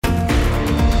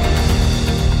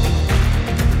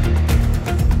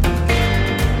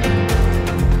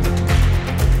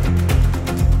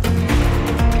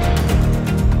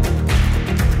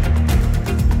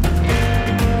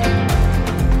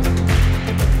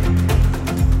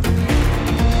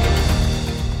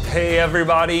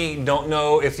everybody. Don't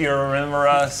know if you remember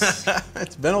us.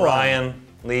 It's been a while. Ryan,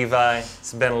 Levi,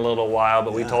 it's been a little while,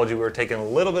 but we told you we were taking a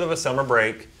little bit of a summer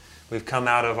break. We've come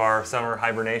out of our summer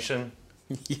hibernation.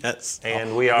 Yes.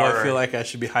 And we are... I feel like I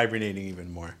should be hibernating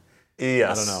even more. Yes.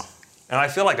 I don't know. And I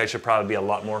feel like I should probably be a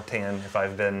lot more tan if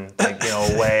I've been,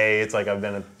 away. It's like I've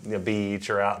been at the beach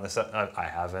or out in the sun. I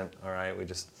haven't, all right? We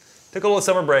just took a little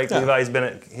summer break. Yeah. Levi's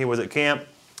he was at camp,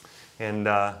 and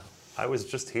I was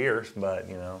just here, but,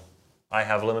 I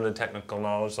have limited technical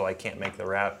knowledge, so I can't make the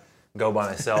rap go by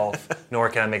myself, nor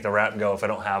can I make the rap go if I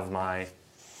don't have my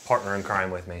partner in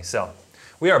crime with me. So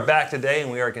we are back today,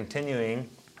 and we are continuing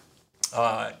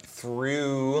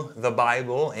through the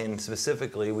Bible, and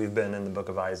specifically we've been in the book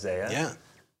of Isaiah. Yeah.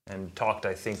 And talked,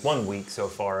 I think, 1 week so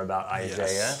far about Isaiah.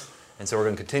 Yes. And so we're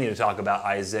going to continue to talk about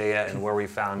Isaiah and where we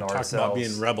found ourselves. Talked about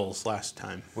being rebels last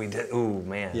time. We did. Ooh,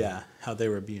 man. Yeah, how they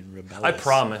were being rebellious. I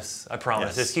promise.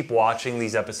 Yes. Just keep watching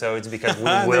these episodes because we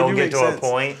will get to a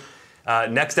point.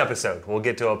 Next episode, we'll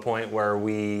get to a point where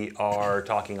we are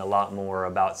talking a lot more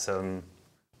about some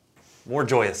more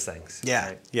joyous things. Yeah,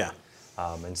 right? yeah.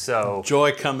 And so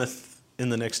joy cometh in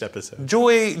the next episode.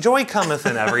 Joy cometh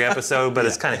in every episode, but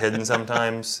it's kind of hidden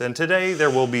sometimes. And today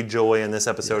there will be joy in this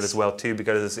episode as well too,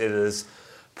 because it is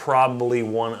probably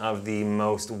one of the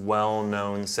most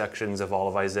well-known sections of all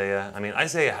of Isaiah. I mean,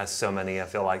 Isaiah has so many, I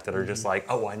feel like, that are just like,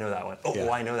 oh, I know that one. Oh,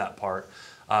 I know that part.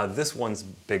 This one's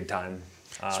big time.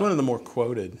 It's one of the more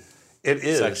quoted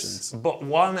sections. But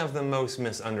one of the most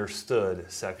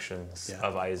misunderstood sections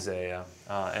of Isaiah,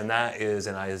 and that is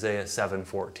in Isaiah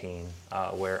 7:14,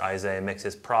 where Isaiah makes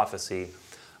his prophecy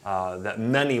that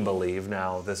many believe.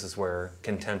 Now, this is where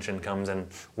contention comes, and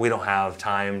we don't have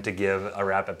time to give a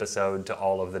wrap episode to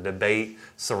all of the debate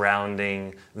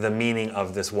surrounding the meaning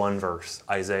of this one verse,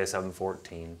 Isaiah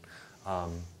 7:14,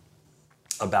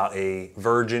 about a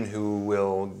virgin who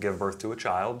will give birth to a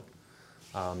child.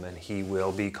 And he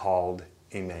will be called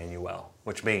Emmanuel,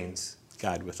 which means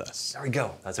God with us. There we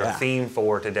go. That's our theme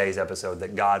for today's episode,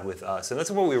 that God with us. And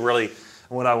that's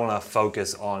what I want to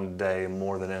focus on today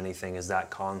more than anything is that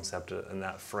concept and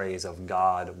that phrase of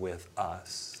God with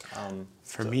us.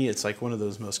 For me, it's like one of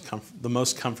those the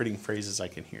most comforting phrases I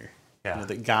can hear. Yeah.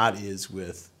 That God is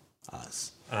with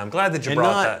us. And I'm glad that you and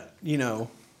brought not, that.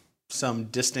 Some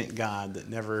distant God that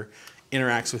never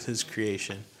interacts with his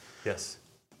creation. Yes.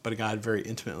 But a God very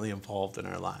intimately involved in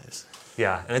our lives.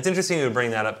 Yeah, and it's interesting to bring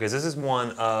that up because this is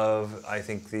one of, I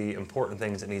think, the important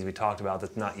things that needs to be talked about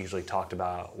that's not usually talked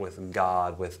about with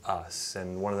God, with us,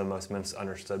 and one of the most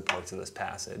misunderstood parts of this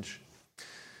passage.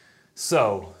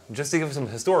 So, just to give some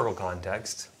historical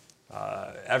context,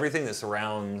 everything that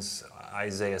surrounds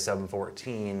Isaiah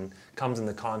 7:14 comes in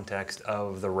the context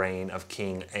of the reign of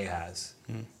King Ahaz.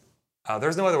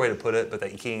 There's no other way to put it, but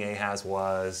that King Ahaz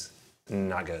was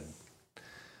not good.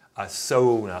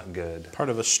 So not good. Part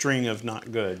of a string of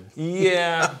not good.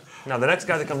 Yeah. Now, the next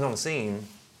guy that comes on the scene,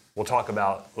 we'll talk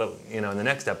about, in the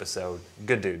next episode.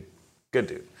 Good dude. Good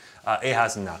dude.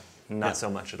 Ahaz, not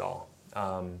so much at all.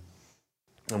 And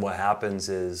what happens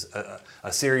is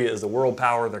Assyria is the world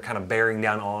power. They're kind of bearing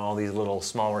down on all these little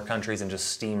smaller countries and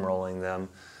just steamrolling them.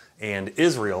 And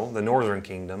Israel, the northern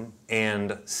kingdom,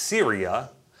 and Syria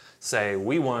say,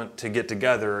 we want to get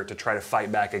together to try to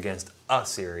fight back against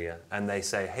Assyria. And they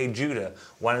say, hey, Judah,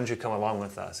 why don't you come along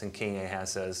with us? And King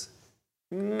Ahaz says,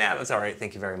 nah, that's all right,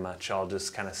 thank you very much. I'll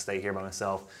just kind of stay here by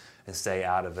myself and stay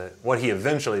out of it. What he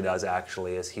eventually does,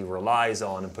 actually, is he relies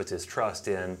on and puts his trust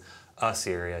in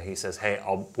Assyria. He says, hey,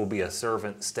 we'll be a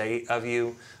servant state of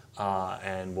you,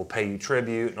 and we'll pay you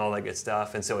tribute and all that good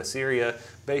stuff. And so Assyria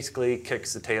basically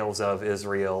kicks the tails of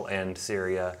Israel and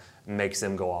Syria, makes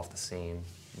them go off the scene.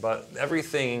 But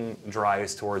everything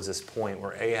drives towards this point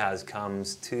where Isaiah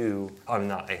comes to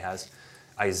Ahaz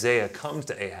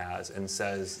and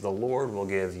says, the Lord will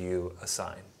give you a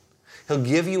sign. He'll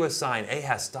give you a sign.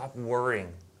 Ahaz, stop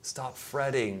worrying, stop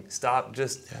fretting, stop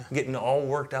just getting all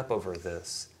worked up over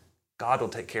this. God will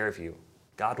take care of you.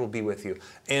 God will be with you.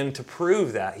 And to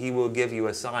prove that, he will give you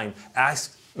a sign.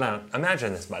 Now,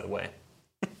 imagine this, by the way,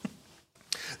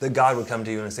 that God would come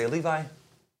to you and say, Levi,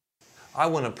 I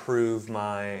want to prove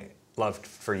my love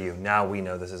for you. Now we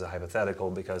know this is a hypothetical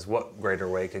because what greater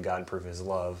way could God prove his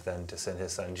love than to send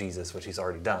his son Jesus, which he's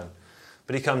already done.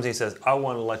 But he comes and he says, I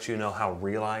want to let you know how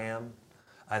real I am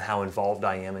and how involved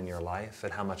I am in your life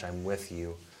and how much I'm with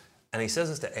you. And he says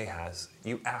this to Ahaz,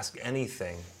 you ask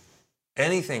anything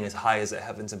as high as the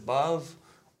heavens above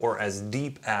or as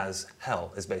deep as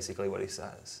hell is basically what he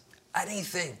says.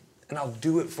 Anything, and I'll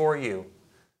do it for you.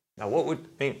 Now, what would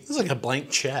mean? It's like a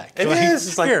blank check. It is.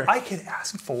 It's like, I could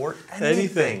ask for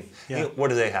anything. Yeah. What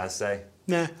does Ahaz say?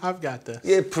 Nah, I've got this.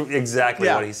 Yeah, exactly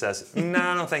Yeah. what he says.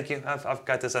 No, thank you. I've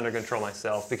got this under control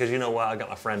myself, because you know what? I got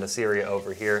my friend Assyria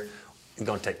over here. We're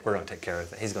going to take care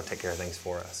of it. He's going to take care of things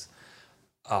for us.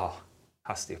 Oh,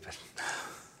 how stupid.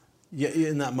 Yeah,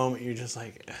 in that moment, you're just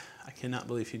like, I cannot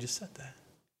believe he just said that.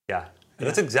 Yeah. And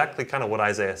that's exactly kind of what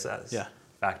Isaiah says. Yeah.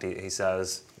 In fact, he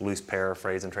says, loose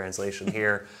paraphrase and translation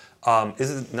here, is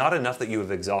it not enough that you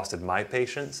have exhausted my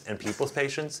patience and people's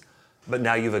patience, but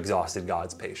now you've exhausted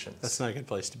God's patience? That's not a good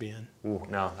place to be in. Ooh,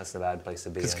 no, that's the bad place to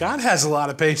be in. Because God has a lot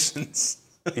of patience.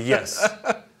 Yes.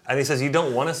 And he says, you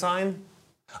don't want a sign?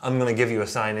 I'm going to give you a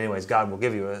sign anyways. God will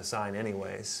give you a sign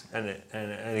anyways. And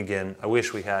again, I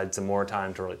wish we had some more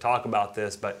time to really talk about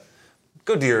this, but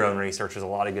go do your own research. There's a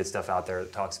lot of good stuff out there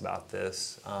that talks about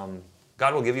this.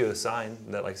 God will give you a sign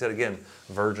that, like I said again,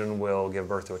 a virgin will give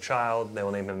birth to a child. They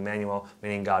will name him Emmanuel,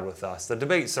 meaning God with us. The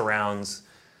debate surrounds,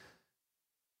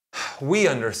 we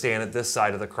understand at this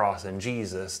side of the cross in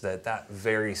Jesus that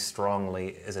very strongly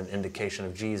is an indication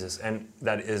of Jesus. And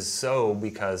that is so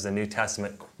because the New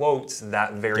Testament quotes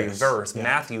that very verse. Yeah.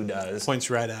 Matthew does. Points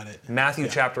right at it. Matthew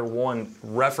chapter 1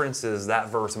 references that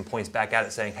verse and points back at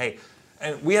it saying, hey,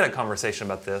 and we had a conversation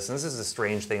about this, and this is a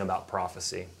strange thing about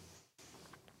prophecy.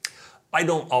 I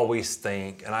don't always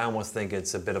think, and I almost think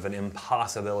it's a bit of an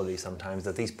impossibility sometimes,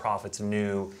 that these prophets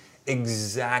knew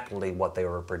exactly what they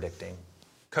were predicting.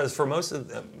 Because for most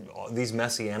of these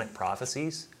messianic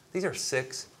prophecies, these are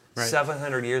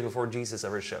 700 years before Jesus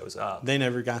ever shows up. They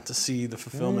never got to see the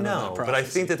fulfillment of that prophecy. But I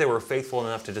think that they were faithful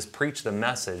enough to just preach the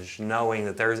message, knowing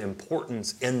that there's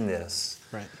importance in this.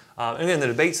 Right. And then the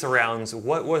debate surrounds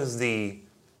what was the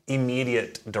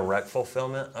immediate direct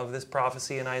fulfillment of this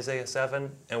prophecy in Isaiah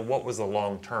 7, and what was the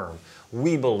long term.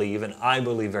 We believe, and I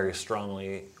believe very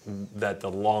strongly, that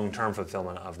the long-term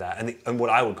fulfillment of that, and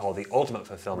what I would call the ultimate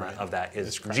fulfillment of that,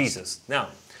 is Jesus. Now,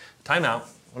 time out.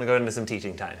 I'm going to go into some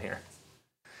teaching time here.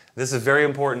 This is very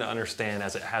important to understand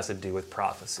as it has to do with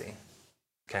prophecy.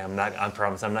 Okay, I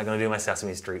promise I'm not going to do my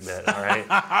Sesame Street bit, all right?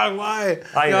 Why?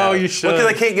 I know. No, you should. Well,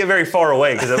 because I can't get very far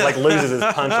away, because it like loses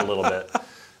its punch a little bit.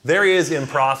 There is in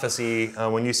prophecy,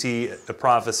 when you see a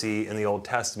prophecy in the Old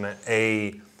Testament,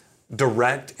 a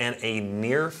direct and a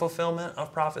near fulfillment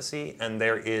of prophecy, and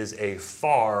there is a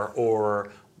far,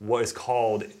 or what is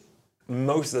called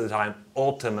most of the time,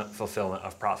 ultimate fulfillment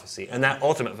of prophecy. And that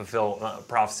ultimate fulfillment of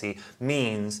prophecy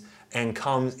means and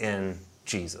comes in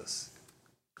Jesus.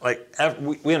 Like,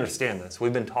 we understand this.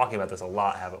 We've been talking about this a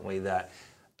lot, haven't we? That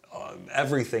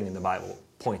everything in the Bible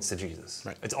points to Jesus.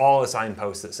 Right. It's all a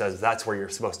signpost that says that's where you're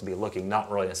supposed to be looking,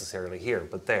 not really necessarily here,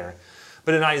 but there.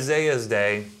 But in Isaiah's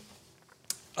day,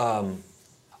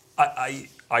 I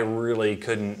really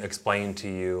couldn't explain to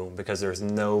you, because there's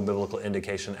no biblical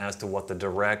indication as to what the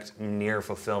direct near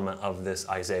fulfillment of this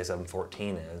Isaiah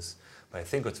 7:14 is. But I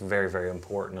think what's very, very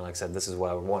important, and like I said, this is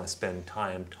what I would want to spend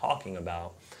time talking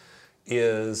about,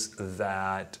 is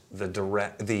that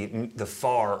the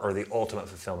far or the ultimate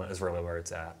fulfillment is really where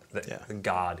it's at. That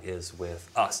God is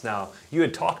with us. Now, you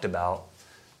had talked about,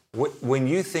 when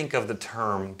you think of the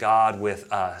term God with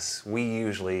us, we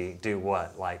usually do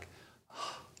what? Like,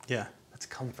 that's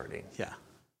comforting. Yeah.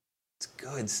 It's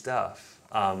good stuff.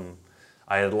 I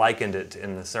had likened it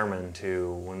in the sermon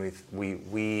to when we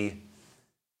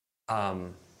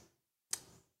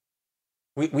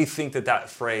think that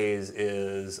phrase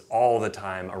is all the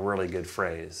time a really good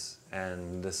phrase.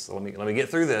 And this, let me get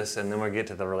through this, and then we'll get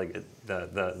to the really good,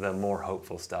 the more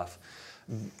hopeful stuff.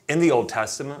 In the Old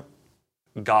Testament,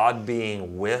 God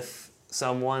being with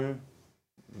someone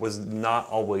was not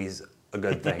always a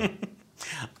good thing.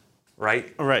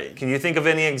 Right? Right. Can you think of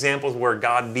any examples where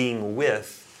God being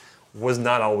with was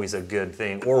not always a good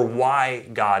thing, or why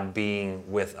God being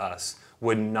with us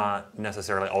would not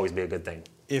necessarily always be a good thing?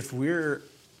 If we're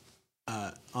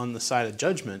on the side of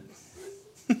judgment,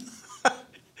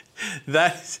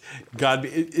 that God,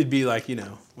 it'd be like,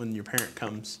 when your parent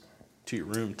comes to your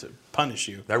room to punish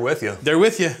you. They're with you. They're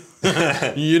with you.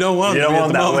 You don't want them at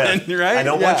the moment, right? I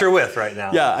don't want your with right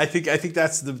now. Yeah, I think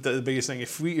that's the biggest thing.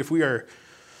 If we are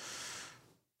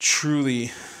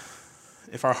truly,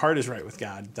 if our heart is right with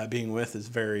God, that being with is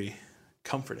very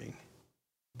comforting.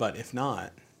 But if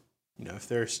not, if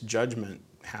there's judgment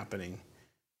happening,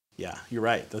 yeah, you're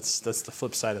right. That's the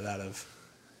flip side of that.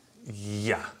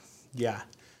 Yeah.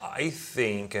 I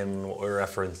think, and what we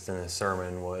referenced in the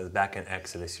sermon was back in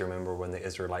Exodus. You remember when the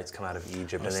Israelites come out of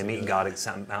Egypt and they meet God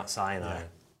at Mount Sinai. Yeah.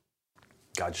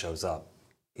 God shows up.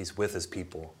 He's with his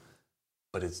people,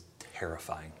 but it's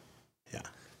terrifying. Yeah.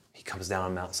 He comes down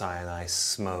on Mount Sinai,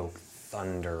 smoke,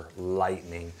 thunder,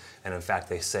 lightning. And in fact,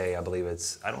 they say, I believe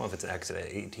I don't know if it's in Exodus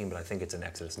 18, but I think it's in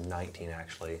Exodus 19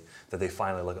 actually, that they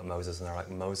finally look at Moses and they're like,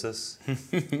 Moses,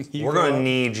 we're going to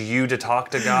need you to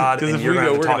talk to God. And you're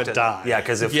going to talk to die. Yeah,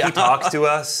 because if he talks to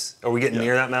us or we get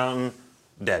near that mountain,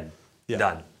 dead,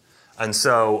 done. And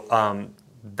so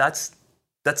that's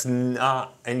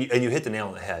not, and you hit the nail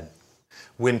on the head.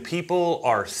 When people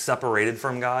are separated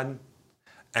from God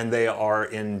and they are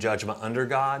in judgment under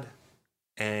God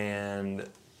and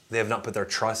they have not put their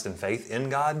trust and faith in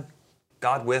God,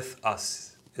 God with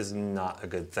us is not a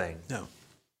good thing. No.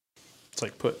 It's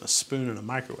like putting a spoon in a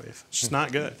microwave. It's just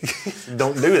not good.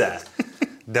 Don't do that.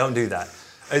 Don't do that.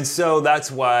 And so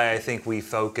that's why I think we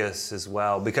focus as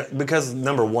well. Because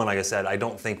number one, like I said, I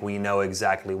don't think we know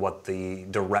exactly what the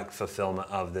direct fulfillment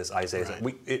of this Isaiah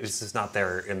is. It's just not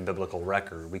there in biblical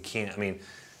record. We can't,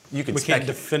 you can can't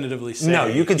definitively say. No,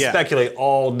 you can speculate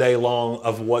all day long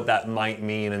of what that might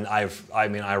mean. And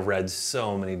I read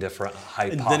so many different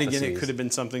hypotheses. And then again, it could have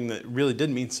been something that really did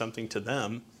mean something to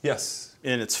them. Yes.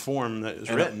 In its form that was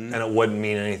written. And it wouldn't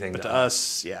mean anything to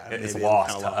us. It's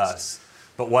lost to us.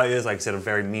 But what is, like I said,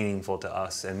 very meaningful to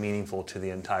us and meaningful to the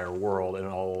entire world and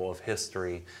all of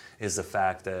history is the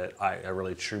fact that I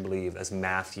really truly believe, as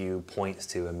Matthew points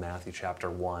to in Matthew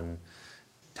chapter 1,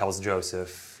 tells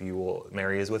Joseph,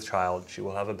 Mary is with child, she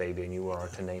will have a baby, and you are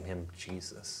to name him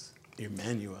Jesus.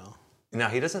 Emmanuel. Now,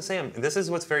 he doesn't say, this is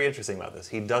what's very interesting about this.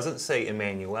 He doesn't say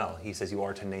Emmanuel. He says you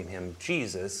are to name him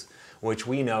Jesus, which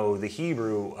we know the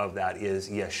Hebrew of that is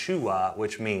Yeshua,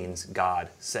 which means God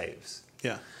saves.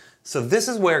 Yeah. So this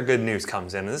is where good news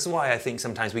comes in. And this is why I think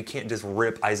sometimes we can't just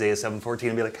rip Isaiah 7:14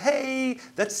 and be like, hey,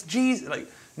 that's Jesus.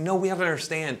 No, we have to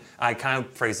understand. I kind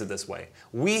of phrase it this way.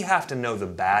 We have to know the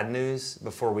bad news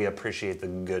before we appreciate the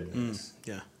good news.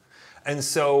 Yeah. And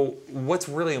so what's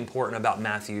really important about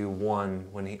Matthew 1,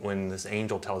 when this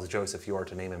angel tells Joseph, you are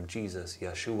to name him Jesus,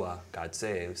 Yeshua, God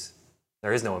saves,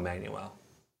 there is no Emmanuel.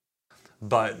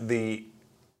 But the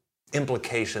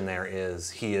implication there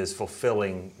is he is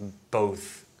fulfilling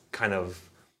both kind of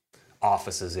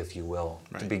offices, if you will,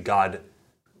 to be God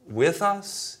with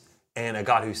us and a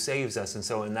God who saves us. And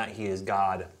so in that he is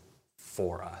God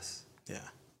for us. Yeah.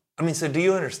 So do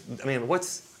you understand?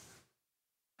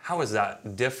 How is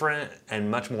that different and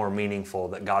much more meaningful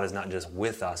that God is not just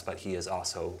with us, but he is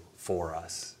also for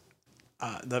us?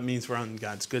 That means we're on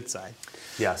God's good side.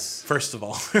 Yes. First of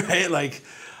all, right?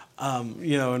 And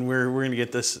we're going to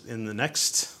get this in the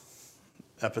next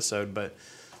episode, but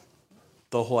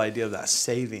the whole idea of that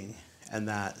saving and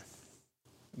that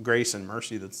grace and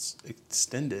mercy that's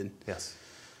extended, yes,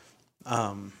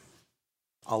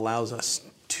 allows us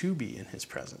to be in his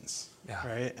presence, yeah,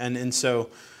 right? And so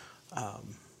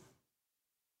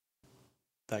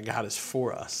that God is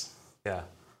for us, yeah,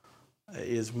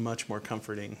 is much more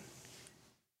comforting,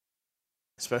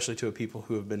 especially to a people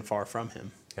who have been far from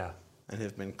him, yeah, and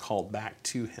have been called back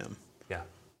to him, yeah,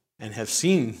 and have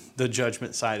seen the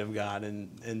judgment side of God,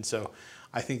 and so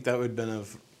I think that would have been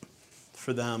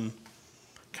for them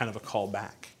kind of a call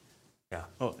back. Yeah.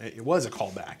 Well, it was a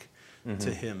call back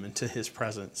to him and to his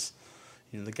presence.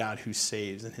 The God who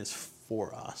saves and is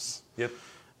for us. Yep.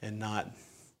 And not,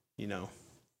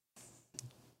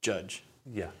 judge.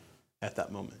 Yeah. At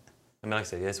that moment. Like I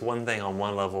said, it's one thing on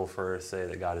one level for us to say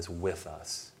that God is with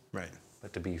us. Right.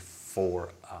 But to be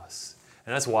for us.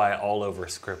 And that's why all over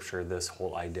Scripture this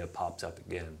whole idea pops up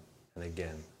again and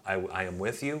again. I am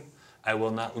with you. I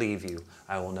will not leave you.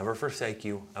 I will never forsake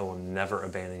you. I will never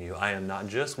abandon you. I am not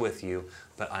just with you,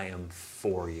 but I am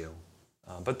for you.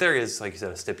 But there is, like you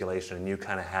said, a stipulation, and you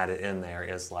kind of had it in there,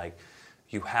 is like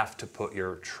you have to put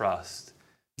your trust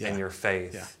and your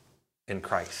faith in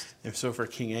Christ. And so for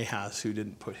King Ahaz, who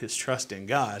didn't put his trust in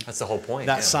God, that's the whole point.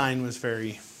 That sign was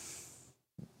very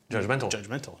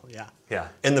judgmental. Yeah. Yeah,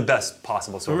 in the best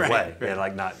possible sort of way. Right.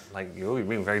 Yeah, not like you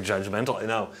being very judgmental.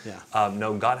 No. Yeah.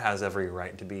 No, God has every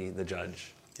right to be the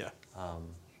judge. Yeah.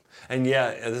 And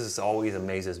this always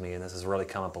amazes me, and this has really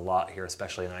come up a lot here,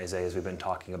 especially in Isaiah, as we've been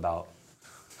talking about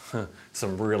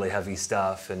some really heavy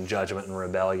stuff and judgment and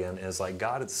rebellion, is like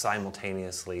God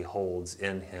simultaneously holds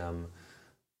in him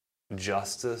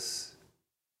justice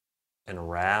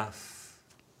and wrath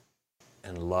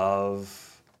and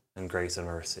love and grace and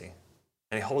mercy.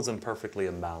 And he holds them perfectly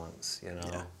in balance,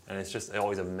 Yeah. And it's just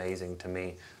always amazing to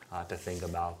me to think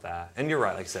about that. And you're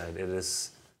right, like I said,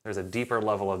 there's a deeper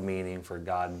level of meaning for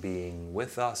God being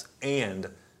with us and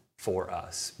for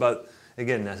us. But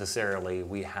again, necessarily,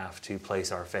 we have to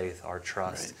place our faith, our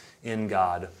trust in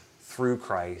God through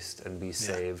Christ and be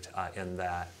saved in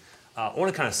that. I want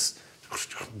to kind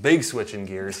of big switch in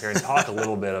gears here and talk a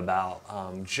little bit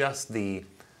about just the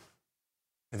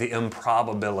the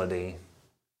improbability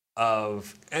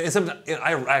of, and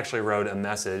I actually wrote an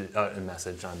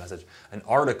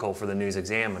article for the News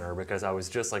Examiner because I was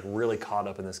just like really caught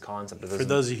up in this concept of this. For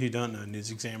those of you who don't know,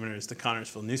 News Examiner is the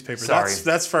Connersville newspaper. Sorry.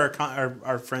 That's for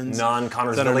our friends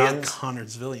Non-Connersvillians. that are not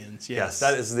Connersvillians. Yes,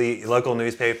 that is the local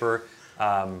newspaper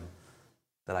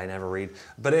that I never read.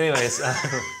 But anyways,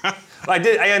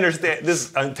 I understand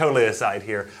this. Totally aside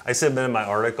here. I submitted my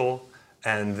article,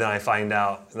 and then I find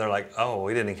out they're like, "Oh,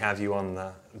 we didn't have you on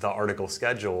the article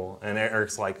schedule." And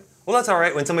Eric's like, "Well, that's all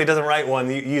right. When somebody doesn't write one,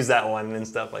 you use that one and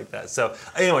stuff like that." So,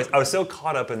 anyways, I was so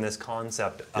caught up in this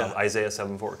concept of Isaiah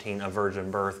 7:14, a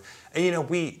virgin birth,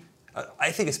 and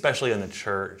I think especially in the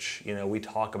church, we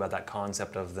talk about that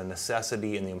concept of the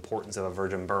necessity and the importance of a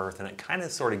virgin birth, and it kind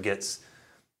of sort of gets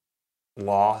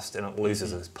lost and it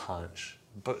loses its punch.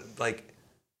 But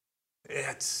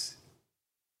it's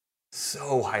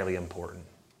so highly important,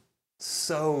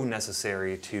 so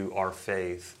necessary to our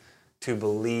faith to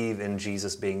believe in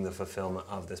Jesus being the fulfillment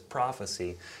of this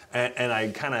prophecy. And I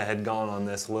kind of had gone on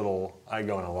I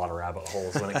go in a lot of rabbit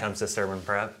holes when it comes to sermon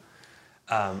prep.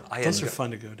 Those are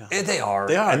fun to go down. They are.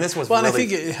 And this was and I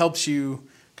think it helps you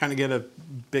kind of get a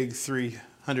big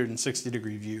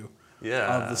 360-degree view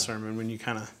of the sermon when you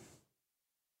kind of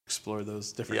explore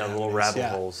those different little rabbit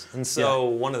holes. And so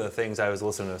one of the things I was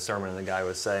listening to a sermon and the guy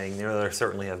was saying, there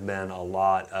certainly have been a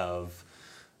lot of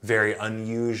very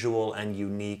unusual and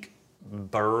unique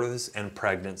births and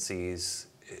pregnancies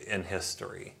in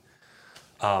history.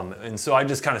 And so I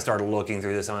just kind of started looking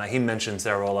through this. He mentioned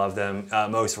several of them.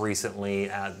 Most recently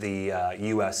at the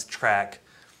U.S. track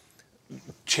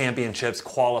championships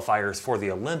qualifiers for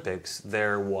the Olympics,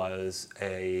 there was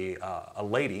a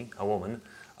woman,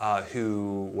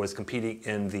 who was competing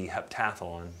in the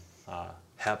heptathlon,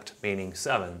 hept meaning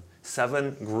seven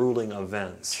grueling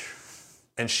events,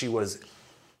 and she was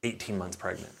 18 months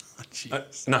pregnant.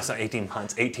 No, sorry, 18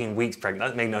 months, 18 weeks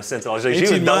pregnant. That made no sense.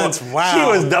 18 months, wow. She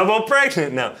was double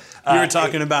pregnant. No. You were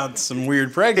talking about some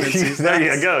weird pregnancies. There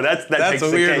you go. That takes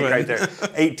the cake one. right there.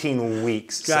 18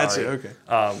 weeks, Gotcha, sorry.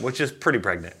 okay. Which is pretty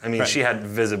pregnant. I mean, she had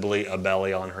visibly a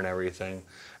belly on her and everything.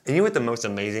 And you know what the most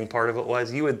amazing part of it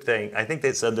was? You would think, I think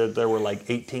they said that there were like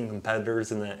 18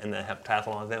 competitors in the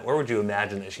heptathlon event. Where would you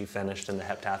imagine that she finished in the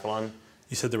heptathlon?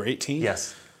 You said there were 18?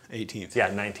 Yes. 18th.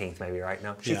 Yeah, 19th maybe, right?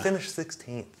 No, she finished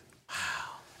 16th. Wow.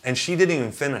 And she didn't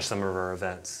even finish some of her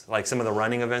events. Like some of the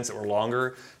running events that were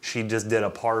longer, she just did a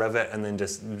part of it and then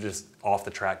just off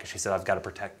the track because she said, I've got to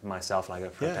protect myself and I've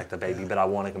got to protect the baby, but I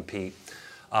want to compete.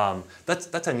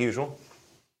 That's unusual.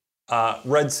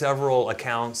 Read several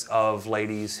accounts of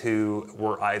ladies who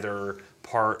were either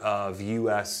part of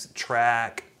U.S.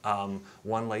 track.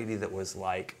 One lady that was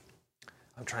like,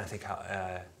 I'm trying to think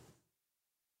how,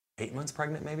 8 months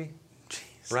pregnant maybe?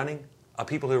 Jeez. Running.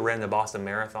 People who ran the Boston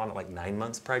Marathon at like 9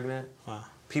 months pregnant. Wow.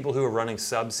 People who are running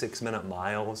sub 6 minute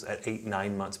miles at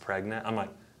 8-9 months pregnant. I'm like,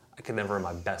 I could never in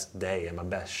my best day, in my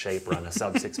best shape, run a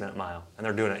sub 6 minute mile. And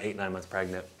they're doing it 8-9 months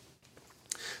pregnant.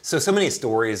 So many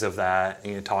stories of that.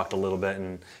 Talked a little bit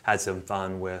and had some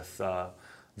fun with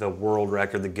the world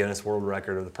record, the Guinness World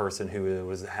Record of the person who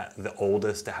was the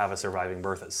oldest to have a surviving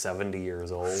birth at 70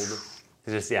 years old.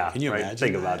 It's just, Can you imagine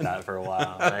think about that for a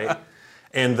while, right?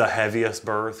 And the heaviest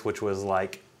birth, which was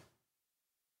like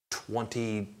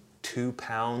 22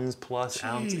 pounds plus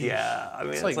ounce. Yeah, I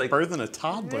mean, it's like birthing a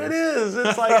toddler. It is.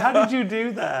 It's like, how did you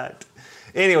do that?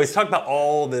 Anyways, talk about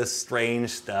all this strange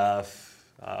stuff.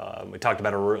 We talked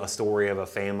about a story of a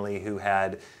family who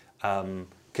had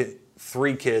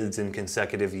 3 kids in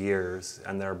consecutive years,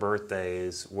 and their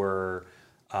birthdays were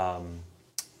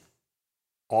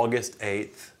August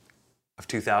 8th of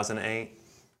 2008.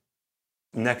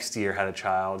 Next year had a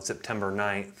child, September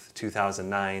 9th,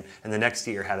 2009, and the next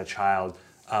year had a child,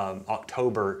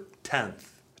 October 10th,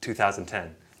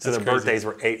 2010. So their birthdays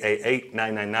were 888,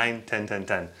 999,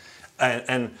 101010.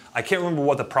 And I can't remember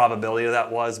what the probability of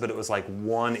that was, but it was like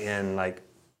 1 in like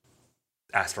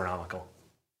astronomical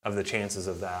of the chances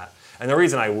of that. And the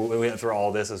reason we went through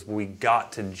all this is we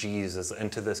got to Jesus and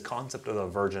to this concept of the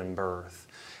virgin birth.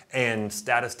 And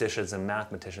statisticians and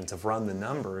mathematicians have run the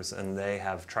numbers and they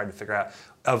have tried to figure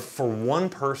out for one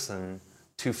person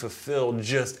to fulfill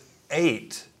just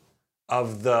 8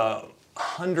 of the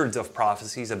hundreds of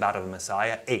prophecies about a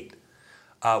Messiah, 8,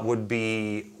 would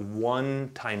be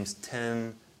 1 times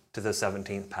 10 to the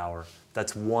 17th power.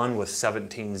 That's 1 with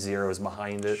 17 zeros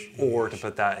behind it. Jeez. Or to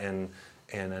put that in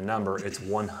a number, it's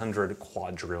 100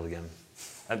 quadrillion.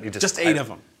 Just 8 of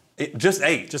them. Just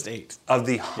 8. Just 8. Of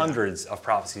the hundreds of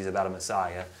prophecies about a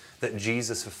Messiah that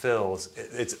Jesus fulfills.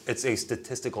 It's a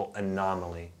statistical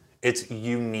anomaly. It's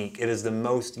unique. It is the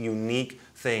most unique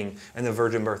thing, and the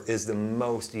virgin birth is the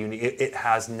most unique. It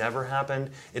has never happened.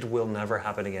 It will never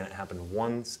happen again. It happened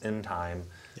once in time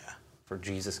for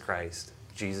Jesus Christ,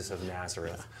 Jesus of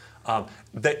Nazareth.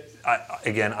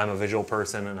 Again, I'm a visual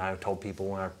person, and I told people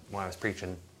when I was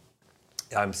preaching,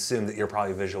 I assume that you're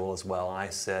probably visual as well. And I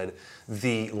said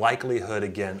the likelihood,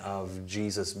 again, of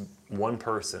Jesus, one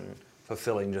person,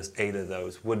 fulfilling just 8 of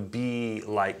those would be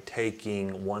like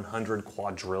taking 100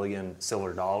 quadrillion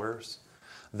silver dollars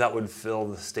that would fill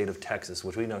the state of Texas,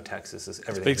 which we know Texas is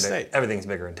everything's big state. Everything's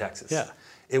bigger in Texas. Yeah.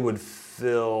 It would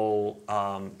fill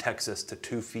Texas to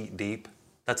 2 feet deep.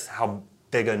 That's how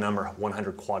big a number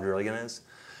 100 quadrillion is.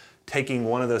 Taking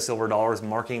one of those silver dollars,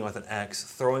 marking it with an X,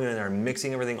 throwing it in there,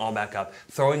 mixing everything all back up,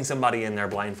 throwing somebody in there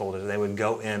blindfolded, and they would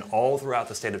go in all throughout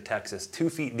the state of Texas, 2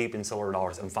 feet deep in silver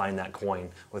dollars, and find that coin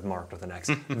marked with an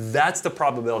X. That's the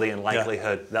probability and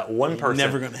likelihood that one person...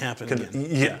 Never going to happen again.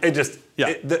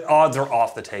 The odds are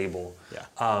off the table. Yeah.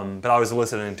 But I was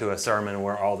listening to a sermon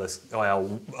where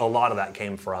a lot of that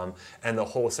came from, and the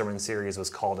whole sermon series was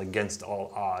called Against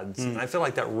All Odds. And I feel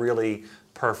like that really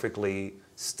perfectly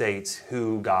states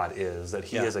who God is, that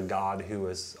he is a God who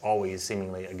is always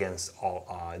seemingly against all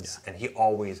odds, and he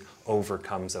always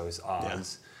overcomes those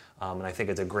odds. And I think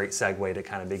it's a great segue to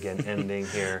kind of begin ending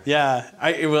here.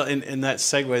 And that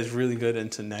segue is really good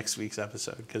into next week's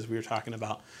episode, because we were talking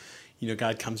about,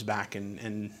 God comes back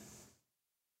and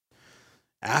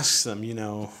asks them,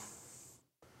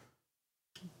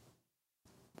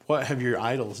 what have your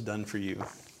idols done for you?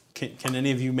 Can any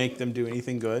of you make them do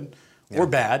anything good? Or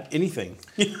bad, anything.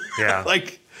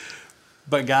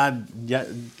 But God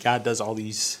does all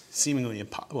these seemingly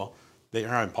they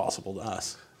are impossible to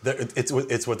us.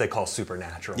 It's what they call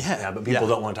supernatural. But people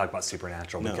don't want to talk about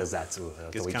supernatural because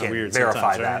we can't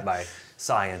verify that by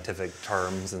scientific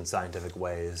terms and scientific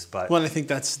ways. But I think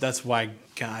that's why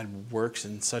God works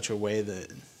in such a way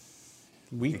that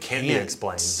we can't be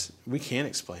explained. We can't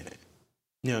explain it.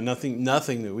 Nothing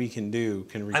that we can do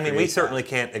can recreate we certainly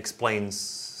can't explain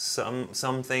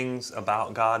some things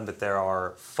about God, but there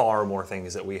are far more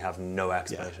things that we have no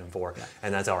explanation for,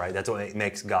 and that's all right. That's what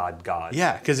makes God God.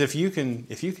 Yeah, because if you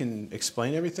can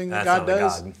explain everything that God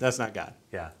does, that's not God.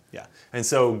 Yeah. And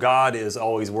so God is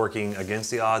always working against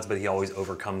the odds, but he always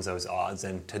overcomes those odds.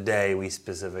 And today we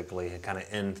specifically kind of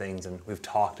end things, and we've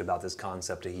talked about this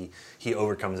concept that he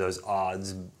overcomes those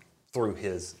odds through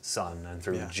his Son and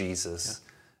through Jesus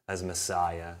as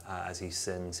Messiah, as he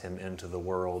sends him into the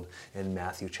world in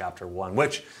Matthew chapter 1,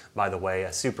 which, by the way,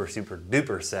 a super, super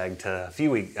duper seg to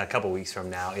a couple weeks from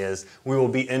now is we will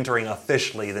be entering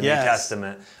officially the New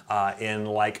Testament in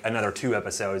like another 2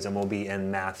 episodes, and we'll be in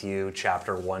Matthew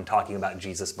chapter 1 talking about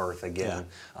Jesus' birth again.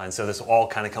 And so this will all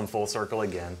kind of come full circle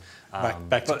again.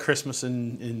 Back to Christmas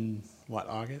in what,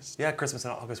 August? Yeah, Christmas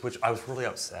in August, which I was really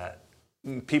upset.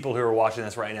 People who are watching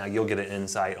this right now, you'll get an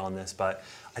insight on this, but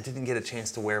I didn't get a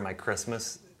chance to wear my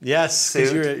Christmas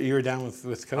suit. Because you were down with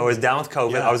COVID. I was down with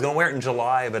COVID. I was going to wear it in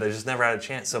July, but I just never had a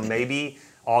chance. So maybe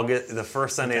the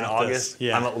first Sunday in August,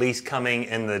 I'm at least coming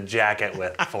in the jacket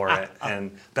for it.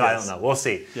 But I don't know. We'll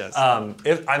see.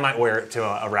 If I might wear it to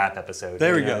a wrap episode.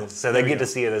 There we go. So they get to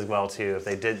see it as well, too, if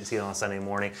they didn't see it on Sunday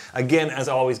morning. Again, as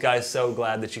always, guys, so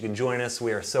glad that you can join us.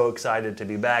 We are so excited to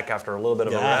be back after a little bit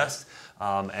of a rest.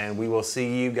 And we will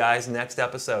see you guys next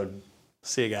episode.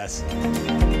 See you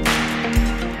guys.